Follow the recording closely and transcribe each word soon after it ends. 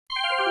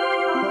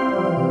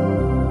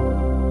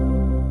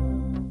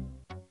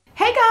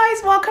Hey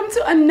guys, welcome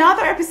to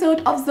another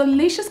episode of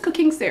Zeelicious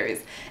cooking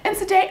series, and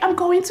today I'm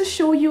going to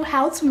show you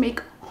how to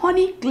make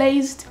honey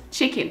glazed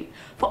chicken.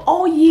 For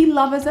all ye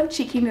lovers of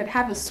chicken that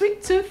have a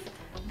sweet tooth,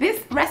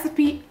 this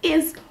recipe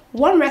is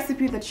one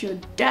recipe that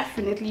you're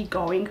definitely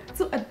going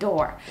to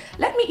adore.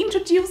 Let me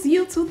introduce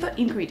you to the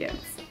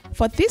ingredients.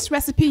 For this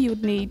recipe,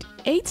 you'd need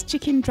 8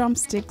 chicken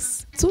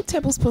drumsticks, 2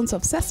 tablespoons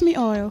of sesame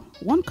oil,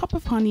 1 cup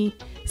of honey,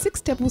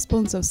 6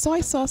 tablespoons of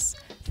soy sauce,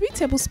 3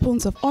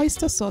 tablespoons of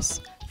oyster sauce,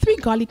 3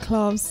 garlic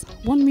cloves,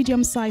 1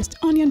 medium-sized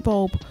onion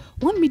bulb,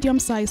 1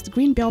 medium-sized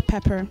green bell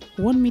pepper,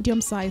 1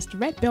 medium-sized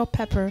red bell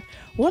pepper,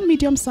 1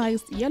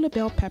 medium-sized yellow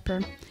bell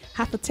pepper,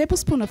 half a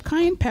tablespoon of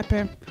cayenne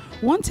pepper,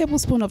 1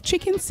 tablespoon of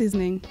chicken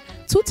seasoning,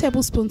 2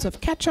 tablespoons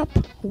of ketchup,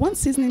 1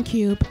 seasoning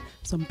cube,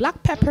 some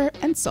black pepper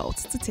and salt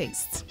to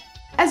taste.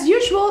 As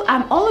usual,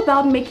 I'm all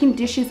about making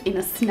dishes in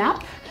a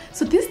snap.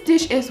 So this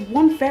dish is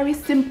one very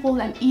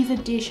simple and easy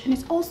dish, and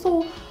it's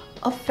also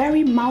a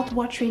very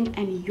mouth-watering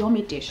and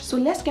yummy dish. So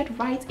let's get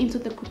right into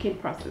the cooking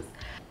process.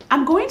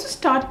 I'm going to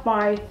start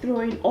by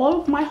throwing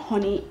all of my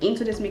honey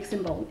into this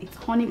mixing bowl. It's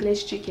honey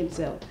glazed chicken,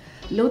 so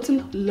loads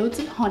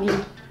of honey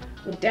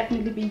will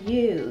definitely be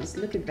used.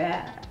 Look at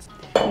that.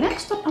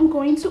 Next up, I'm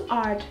going to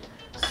add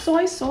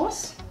soy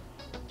sauce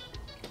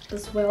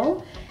as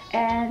well,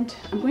 and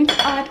I'm going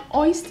to add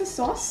oyster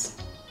sauce.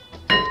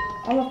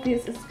 All of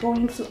this is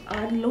going to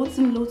add loads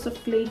and loads of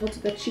flavor to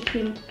the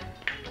chicken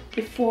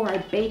before I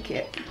bake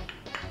it.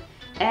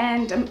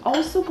 And I'm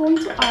also going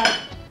to add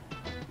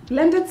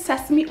blended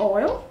sesame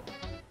oil.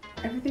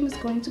 Everything is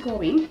going to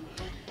go in.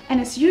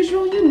 And as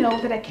usual, you know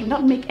that I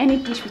cannot make any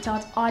dish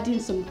without adding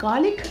some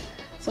garlic.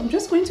 So I'm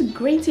just going to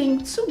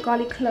grating 2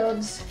 garlic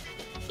cloves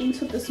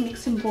into this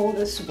mixing bowl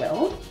as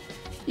well.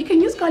 You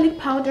can use garlic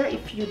powder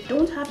if you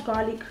don't have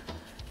garlic,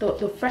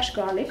 the fresh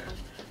garlic,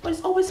 but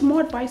it's always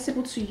more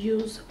advisable to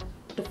use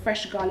the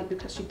fresh garlic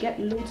because you get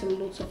loads and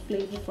loads of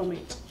flavor from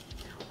it.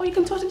 Or you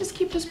can totally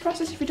skip this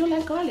process if you don't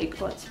like garlic,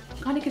 but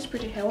garlic is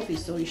pretty healthy,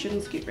 so you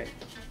shouldn't skip it.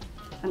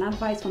 An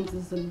advice from the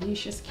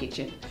Zeelicious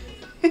kitchen.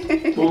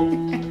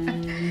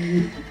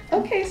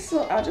 Okay,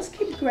 so I'll just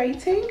keep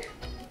grating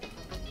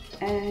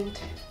and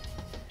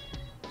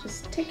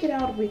just take it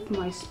out with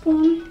my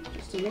spoon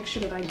just to make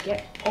sure that I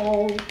get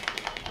all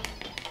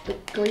the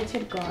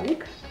grated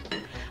garlic.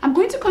 I'm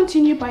going to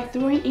continue by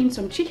throwing in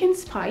some chicken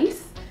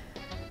spice.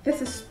 This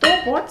is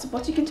store-bought,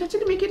 but you can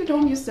totally make it at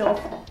home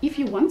yourself if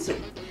you want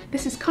to.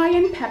 This is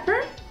cayenne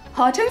pepper.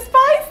 Hot and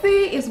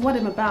spicy is what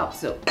I'm about.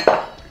 So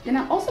then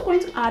I'm also going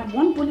to add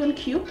 1 bouillon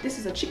cube. This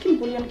is a chicken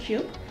bouillon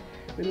cube.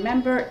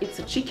 Remember, it's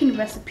a chicken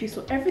recipe,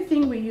 so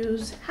everything we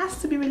use has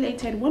to be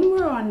related one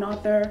way or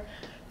another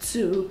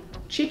to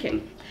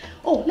chicken.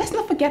 Oh, let's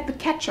not forget the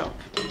ketchup.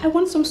 I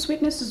want some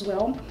sweetness as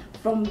well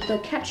from the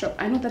ketchup.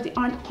 I know that the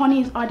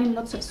honey is adding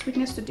lots of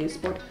sweetness to this,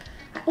 but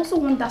I also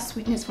want that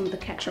sweetness from the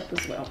ketchup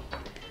as well.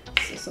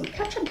 So some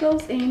ketchup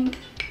goes in.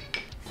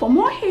 For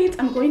more heat,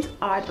 I'm going to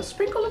add a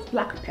sprinkle of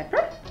black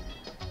pepper,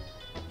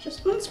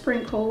 just 1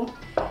 sprinkle,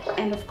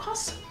 and of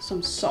course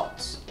some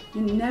salt.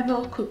 You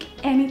never cook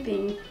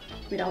anything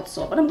without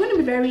salt, but I'm going to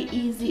be very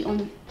easy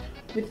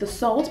with the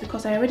salt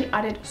because I already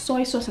added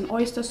soy sauce and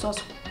oyster sauce,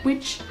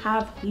 which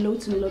have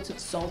loads and loads of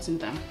salt in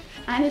them.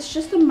 And it's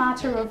just a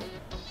matter of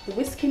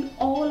whisking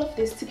all of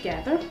this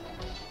together,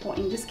 or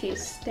in this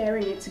case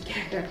stirring it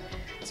together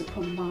to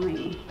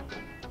combine.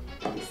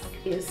 This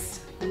is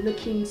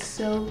looking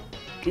so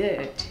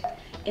good,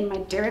 and my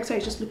director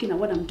is just looking at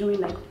what I'm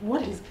doing like,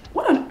 what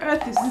on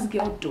earth is this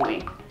girl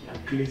doing?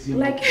 Glazing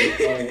like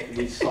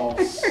the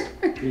sauce,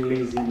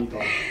 glazing it on.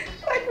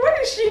 Like, what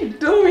is she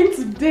doing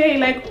today?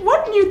 Like,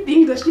 what new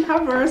thing does she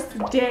have for us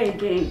today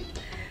again?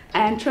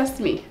 And trust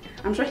me,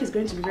 I'm sure he's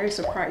going to be very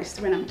surprised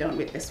when I'm done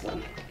with this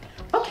one.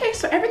 Okay,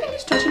 so everything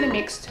is totally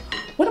mixed.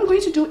 What I'm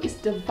going to do is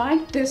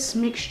divide this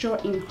mixture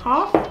in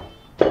half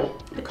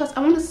because I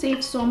want to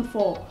save some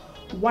for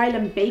while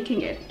I'm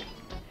baking it.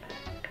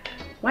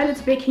 While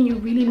it's baking, you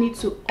really need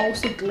to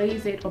also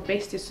glaze it or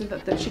baste it so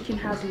that the chicken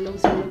has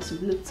loads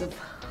and loads of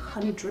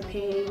honey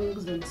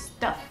drippings and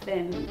stuff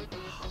and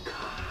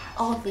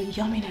all the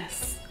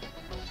yumminess.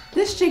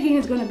 This chicken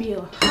is going to be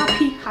a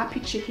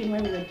happy chicken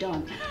when we're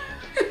done.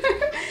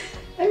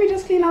 Let me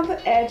just clean out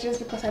the edges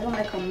because I don't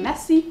like a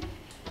messy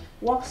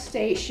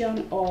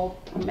workstation or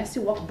a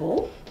messy work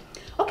bowl.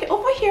 Okay,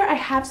 over here I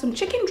have some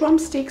chicken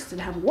drumsticks that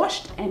I have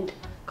washed and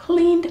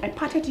cleaned. I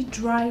patted it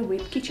dry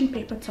with kitchen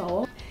paper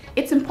towel.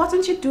 It's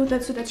important you do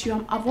that so that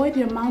you avoid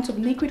the amount of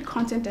liquid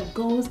content that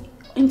goes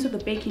into the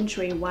baking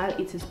tray while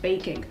it is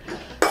baking.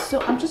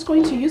 So I'm just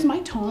going to use my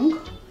tongue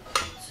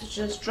to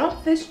just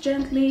drop this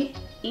gently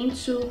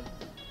into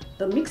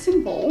the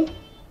mixing bowl.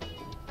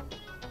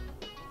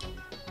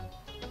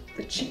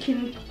 The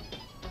chicken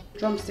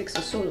drumsticks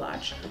are so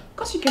large. Of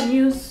course, you can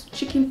use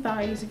chicken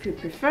thighs if you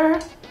prefer,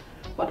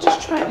 but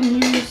just try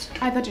and use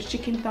either the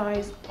chicken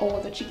thighs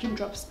or the chicken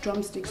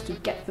drumsticks to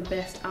get the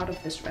best out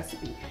of this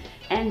recipe.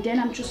 And then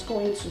I'm just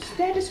going to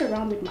stir this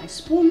around with my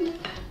spoon.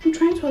 I'm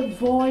trying to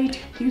avoid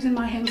using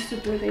my hands to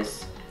do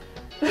this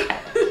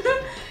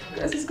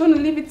because it's going to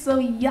leave it so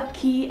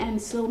yucky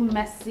and so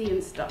messy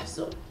and stuff.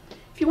 So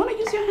if you want to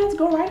use your hands,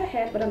 go right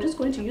ahead, but I'm just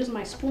going to use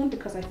my spoon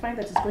because I find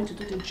that it's going to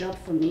do the job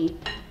for me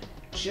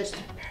just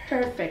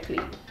perfectly.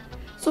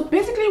 So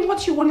basically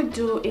what you want to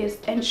do is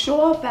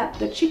ensure that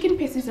the chicken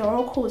pieces are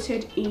all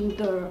coated in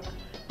the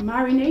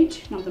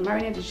marinade. Now the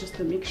marinade is just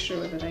the mixture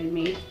that I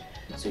made.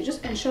 So you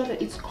just ensure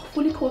that it's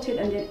fully coated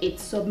and then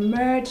it's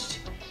submerged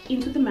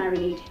into the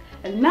marinade.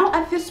 And now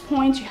at this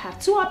point you have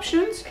two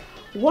options.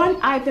 One,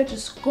 either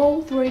just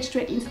go throw it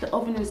straight into the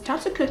oven and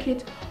start to cook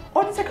it,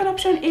 or the second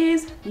option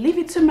is leave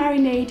it to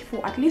marinate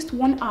for at least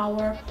 1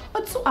 hour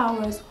or 2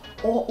 hours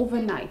or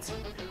overnight.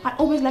 I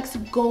always like to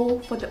go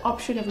for the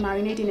option of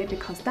marinating it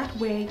because that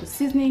way the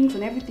seasonings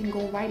and everything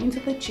go right into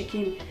the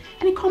chicken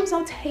and it comes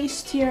out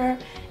tastier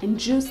and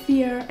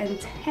juicier and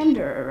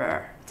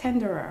tenderer.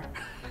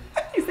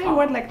 Is there a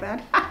word like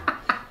that?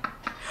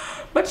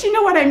 But you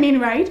know what I mean,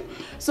 right?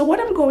 So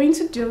what I'm going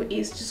to do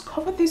is just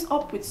cover this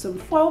up with some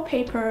foil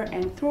paper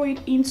and throw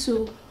it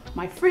into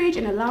my fridge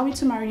and allow it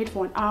to marinate for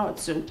 1 hour or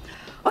 2.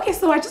 Okay,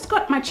 so I just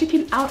got my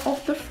chicken out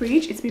of the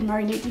fridge. It's been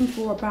marinating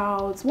for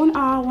about 1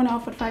 hour, 1 hour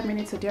 45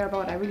 minutes or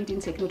thereabout. I really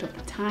didn't take note of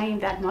the time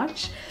that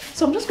much.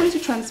 So I'm just going to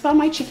transfer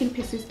my chicken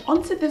pieces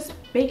onto this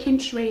baking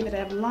tray that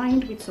I've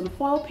lined with some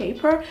foil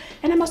paper.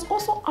 And I must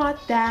also add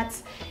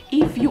that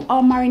if you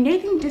are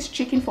marinating this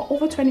chicken for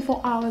over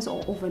 24 hours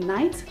or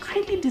overnight,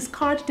 kindly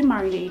discard the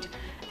marinade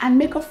and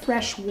make a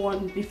fresh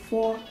one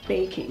before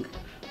baking.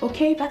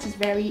 Okay, that is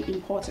very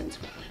important.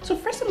 So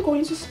first I'm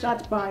going to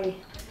start by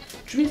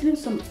drizzling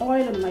some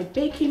oil on my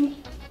baking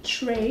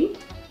tray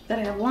that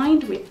I have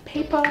lined with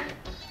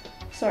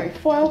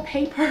foil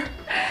paper,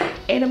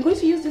 and I'm going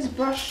to use this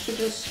brush to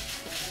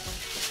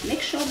just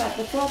make sure that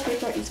the foil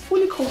paper is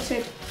fully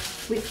coated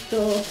with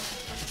the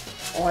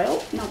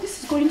oil. Now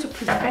this is going to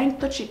prevent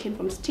the chicken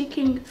from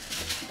sticking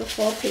to the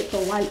foil paper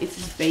while it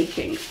is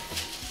baking.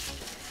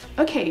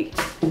 Okay,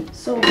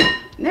 so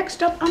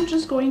next up I'm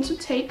just going to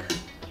take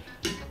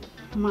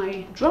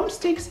my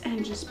drumsticks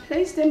and just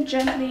place them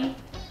gently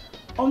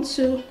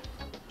onto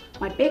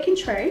my baking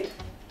tray.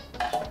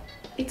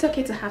 It's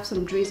okay to have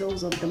some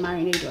drizzles of the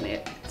marinade on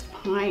it. It's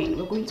fine.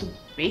 We're going to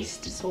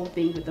baste this whole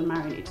thing with the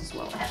marinade as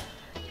well.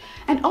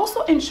 And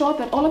also ensure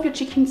that all of your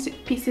chicken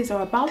pieces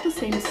are about the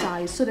same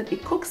size so that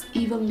it cooks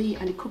evenly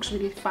and it cooks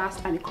really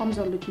fast and it comes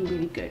out looking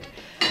really good.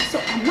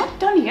 So I'm not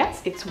done yet.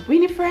 It's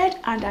Winifred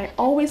and I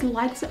always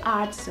like to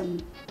add some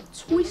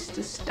twist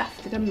to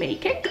stuff that I'm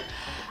making.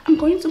 I'm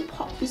going to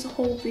pop this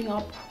whole thing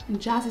up and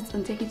jazz it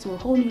and take it to a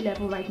whole new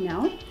level right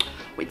now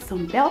with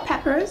some bell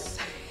peppers.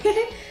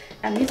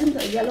 I'm using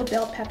the yellow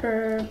bell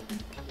pepper.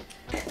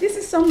 This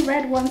is some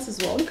red ones as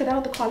well. Look at how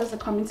the colors are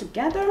coming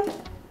together.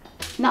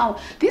 Now,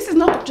 this is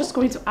not just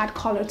going to add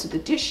color to the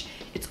dish,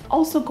 it's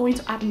also going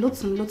to add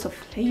loads and loads of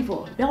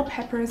flavor. Bell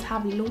peppers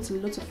have loads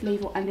and loads of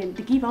flavor and then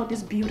they give out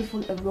this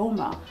beautiful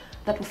aroma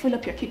that will fill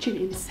up your kitchen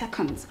in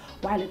seconds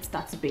while it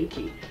starts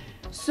baking.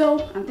 So,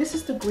 and this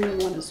is the green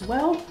one as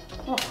well.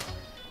 Oh,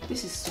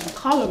 this is some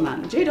color,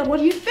 man. Jada, what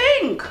do you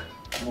think?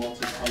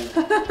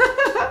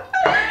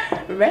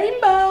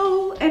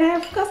 Rainbow.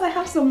 And of course I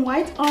have some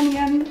white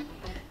onion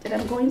that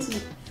I'm going to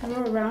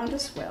throw around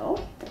as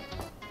well.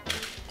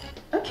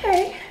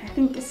 Okay, I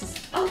think this is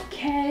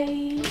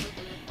okay.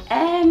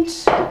 And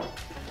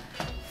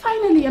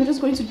finally I'm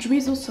just going to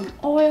drizzle some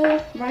oil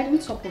right on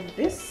top of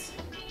this.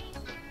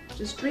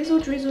 Just drizzle,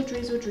 drizzle,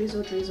 drizzle,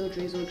 drizzle, drizzle,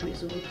 drizzle,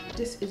 drizzle.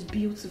 This is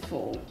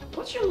beautiful.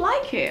 Don't you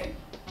like it?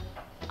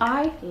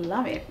 I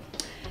love it.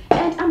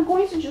 And I'm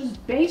going to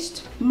just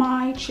baste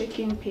my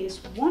chicken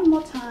paste one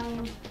more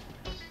time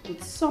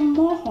with some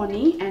more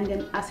honey, and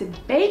then as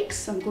it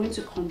bakes I'm going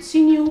to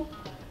continue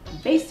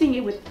basting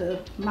it with the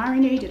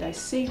marinade that I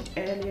saved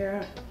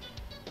earlier,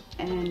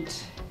 and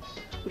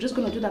we're just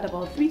going to do that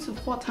about 3 to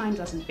 4 times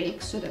as it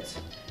bakes so that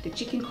the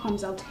chicken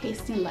comes out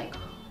tasting like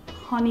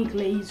honey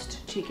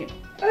glazed chicken.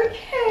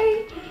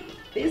 Okay,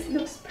 this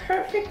looks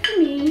perfect for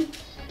me.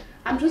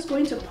 I'm just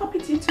going to pop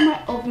it into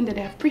my oven that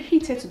I have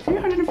preheated to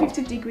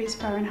 350 degrees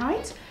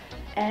Fahrenheit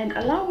and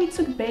allow it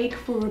to bake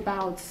for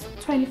about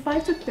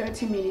 25 to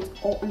 30 minutes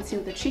or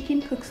until the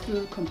chicken cooks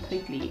through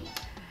completely.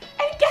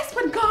 And guess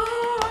what,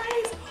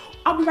 guys?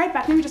 I'll be right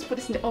back. Let me just put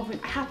this in the oven.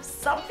 I have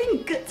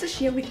something good to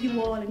share with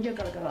you all and you're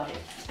gonna love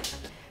it.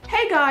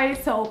 Hey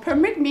guys, so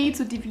permit me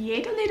to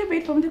deviate a little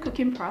bit from the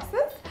cooking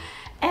process.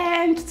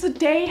 And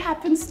today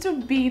happens to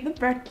be the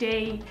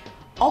birthday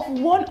of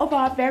one of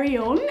our very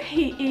own.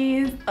 He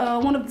is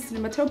one of the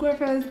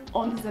cinematographers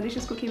on the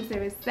Zeelicious cooking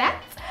series set,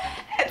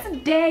 and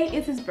today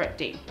is his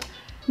birthday.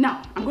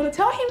 Now I'm going to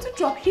tell him to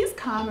drop his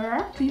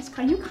camera. Please,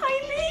 can you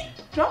kindly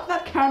drop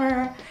that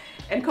camera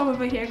and come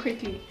over here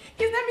quickly?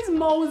 His name is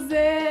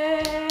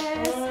Moses.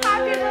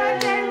 Happy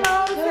birthday,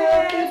 Moses!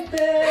 Happy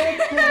birthday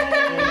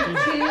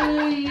to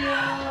you.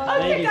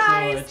 Okay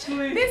guys,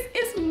 this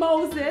is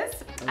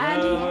Moses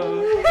and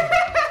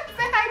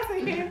say hi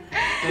to him.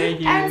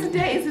 Thank you. And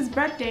today is his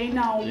birthday.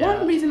 Now,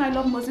 one reason I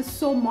love Moses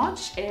so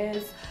much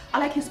is I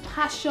like his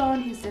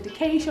passion, his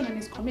dedication, and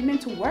his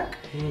commitment to work.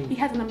 He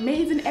has an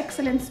amazing,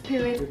 excellent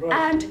spirit,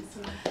 and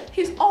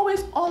he's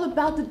always all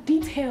about the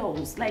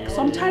details. Like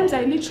sometimes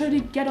I literally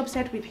get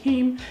upset with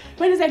him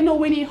when he's like, no,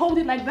 when he hold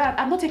it like that,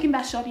 I'm not taking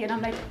that shot yet.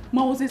 I'm like,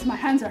 Moses, my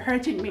hands are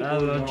hurting me.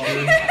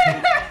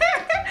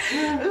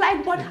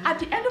 Like, but at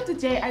the end of the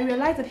day, I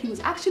realized that he was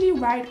actually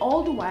right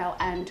all the while,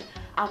 and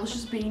I was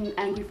just being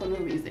angry for no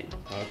reason.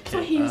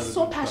 So he's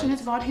so passionate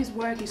about his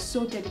work, he's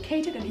so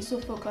dedicated, and he's so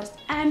focused,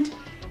 and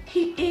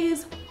he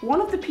is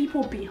one of the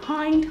people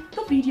behind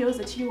the videos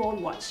that you all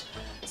watch.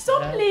 So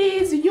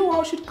please, you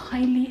all should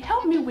kindly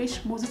help me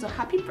wish Moses a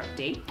happy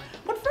birthday.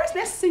 But first,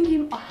 let's sing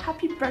him a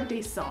happy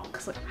birthday song.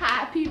 So,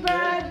 happy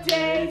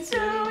birthday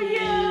to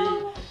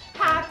you.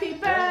 Happy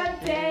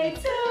birthday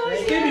to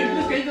you.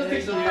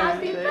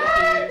 Happy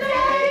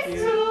birthday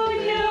to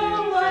you,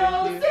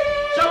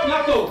 Moses.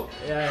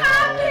 Happy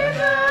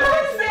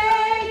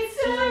birthday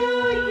to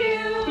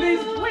you.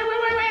 Please.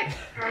 Wait.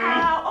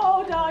 How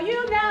old are you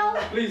now?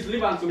 Please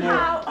leave on tomorrow.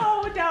 How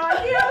old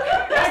are you?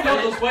 That's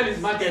not to spoil his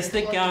market. The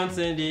stick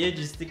counting, the age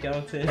is still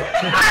counting.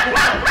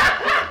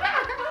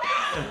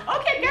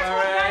 Okay, guess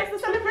what, guys? The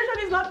celebration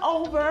is not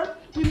over.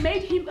 We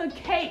made him a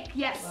cake.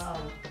 Yes. Wow.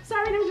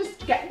 Sorry, let me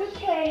just get the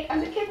cake.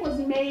 And the cake was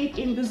made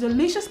in the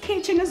Zeelicious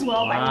kitchen as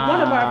well by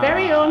one of our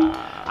very own,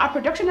 our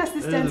production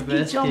assistant, This is the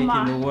best cake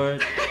in the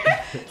world.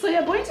 So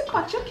you're going to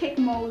cut your cake,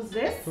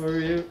 Moses. For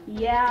real?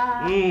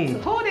 Yeah.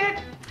 So hold it.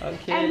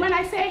 Okay. And when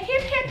I say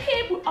hip, hip,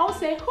 hip, we all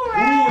say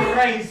hooray.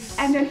 Hooray.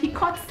 And then he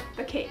cuts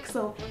the cake.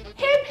 So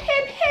hip,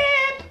 hip,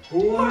 hip.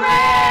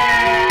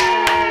 Hooray.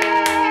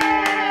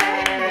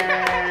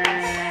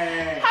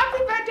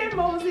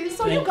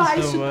 So you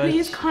guys should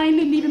please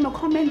kindly leave him a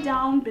comment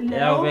down below.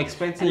 Yeah, we're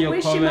expecting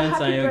your comments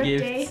and your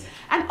gifts.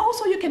 And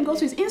also you can go to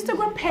his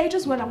Instagram page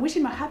as well and wish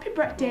him a happy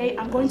birthday.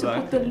 I'm going to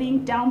put the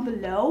link down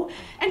below.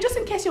 And just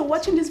in case you're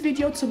watching this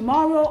video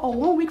tomorrow or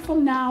 1 week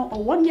from now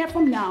or 1 year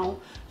from now,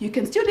 you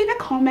can still leave a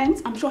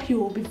comment. I'm sure he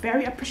will be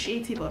very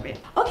appreciative of it.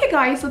 Okay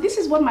guys, so this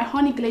is what my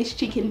honey glazed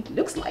chicken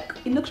looks like.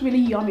 It looks really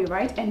yummy,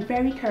 right? And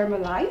very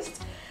caramelized.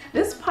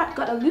 This part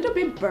got a little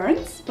bit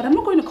burnt, but I'm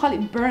not going to call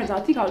it burnt.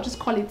 I think I'll just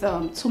call it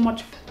too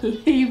much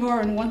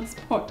flavor in one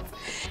spot.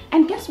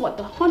 And guess what?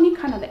 The honey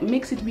kind of like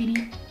makes it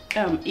really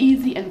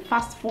easy and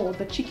fast for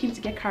the chicken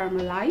to get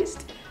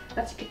caramelized.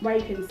 That's why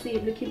you can see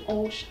it looking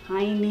all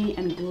shiny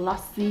and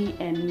glossy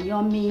and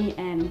yummy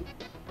and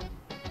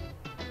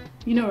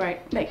you know,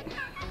 right? Like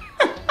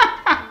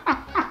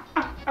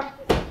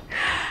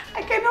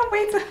I cannot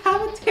wait to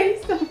have a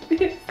taste of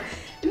this.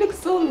 It looks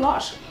so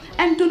lush.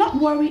 And do not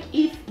worry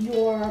if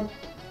your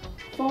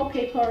foil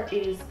paper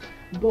is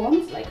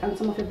burnt, like, and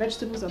some of your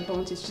vegetables are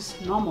burnt. It's just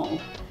normal.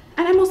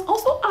 And I must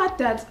also add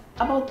that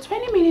about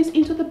 20 minutes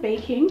into the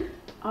baking,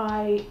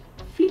 I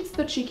flipped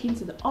the chicken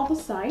to the other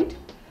side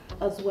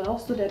as well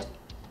so that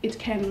it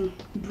can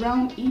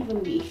brown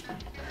evenly.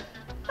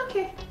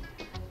 Okay,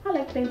 I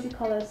like plenty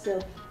colors, so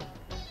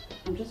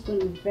I'm just going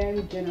to be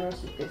very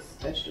generous with these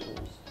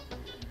vegetables.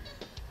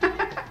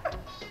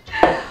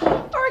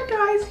 Alright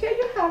guys, here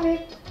you have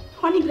it.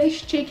 Honey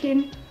glazed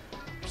chicken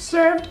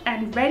served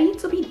and ready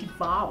to be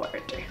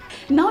devoured.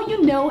 Now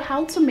you know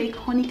how to make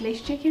honey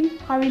glazed chicken.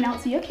 Hurry now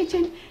to your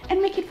kitchen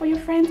and make it for your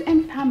friends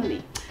and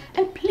family.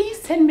 And please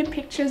send me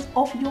pictures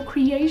of your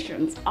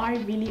creations. I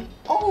really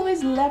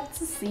always love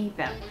to see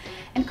them.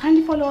 And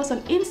kindly follow us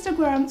on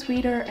Instagram,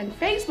 Twitter, and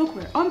Facebook.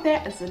 We're on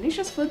there as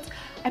Zeelicious Foods.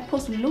 I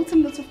post loads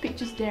and loads of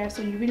pictures there,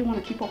 so you really want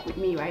to keep up with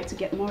me, right? To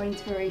get more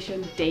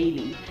inspiration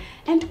daily.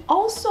 And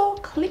also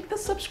click the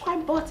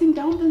subscribe button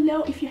down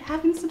below if you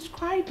haven't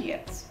subscribed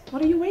yet.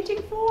 What are you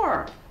waiting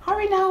for?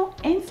 Hurry now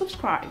and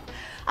subscribe.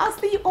 I'll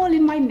see you all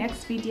in my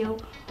next video.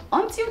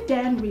 Until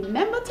then,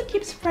 remember to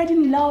keep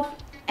spreading love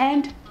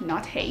and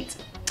not hate.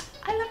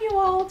 I love you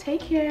all.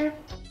 Take care.